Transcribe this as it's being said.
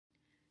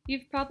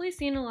You've probably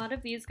seen a lot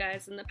of these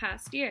guys in the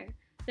past year.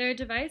 They're a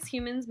device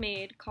humans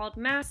made called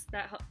masks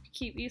that help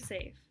keep you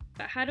safe.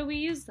 But how do we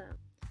use them?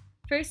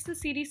 First, the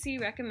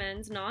CDC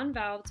recommends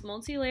non-valved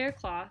multi-layer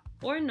cloth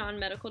or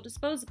non-medical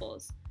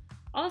disposables.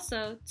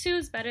 Also, 2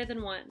 is better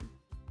than 1.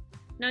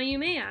 Now you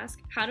may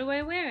ask, how do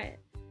I wear it?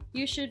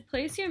 You should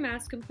place your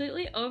mask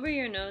completely over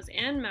your nose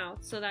and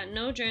mouth so that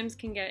no germs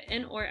can get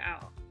in or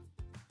out.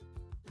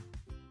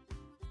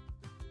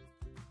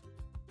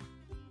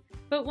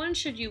 But when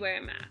should you wear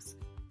a mask?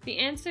 The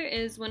answer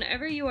is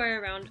whenever you are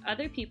around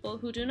other people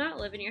who do not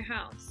live in your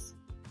house.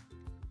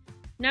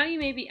 Now you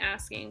may be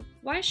asking,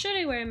 why should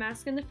I wear a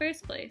mask in the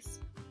first place?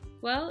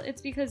 Well,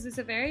 it's because there's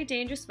a very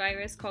dangerous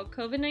virus called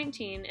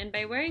COVID-19, and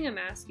by wearing a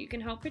mask, you can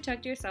help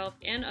protect yourself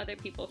and other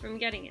people from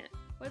getting it.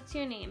 What's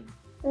your name?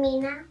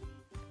 Mina.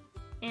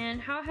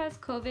 And how has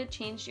COVID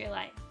changed your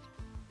life?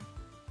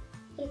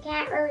 You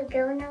can't really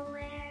go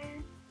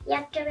nowhere. You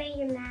have to wear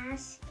your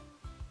mask,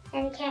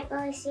 and you can't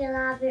really see a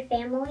lot of your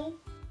family.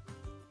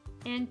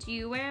 And do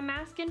you wear a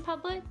mask in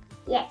public?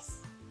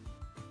 Yes.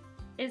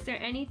 Is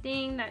there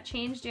anything that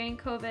changed during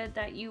COVID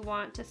that you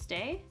want to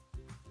stay?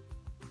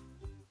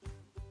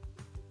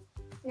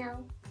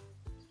 No.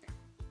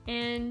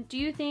 And do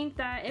you think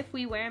that if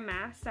we wear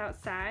masks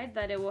outside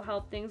that it will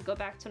help things go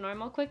back to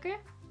normal quicker?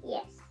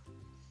 Yes.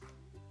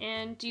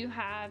 And do you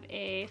have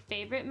a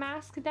favorite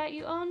mask that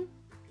you own?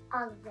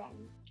 All of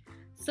them.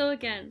 So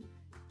again,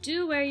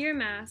 do wear your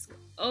mask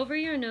over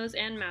your nose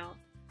and mouth.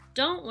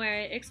 Don't wear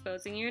it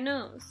exposing your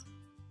nose.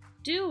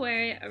 Do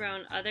wear it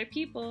around other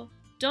people.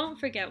 Don't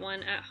forget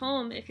one at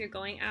home if you're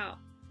going out.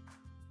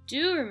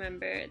 Do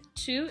remember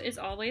 2 is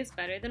always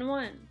better than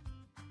 1.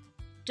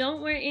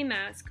 Don't wear a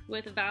mask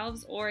with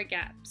valves or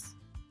gaps.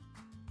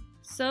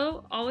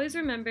 So always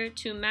remember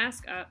to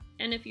mask up,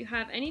 and if you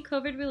have any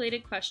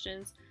COVID-related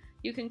questions,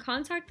 you can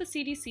contact the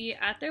CDC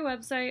at their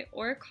website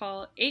or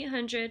call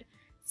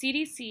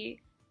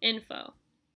 800-CDC-INFO.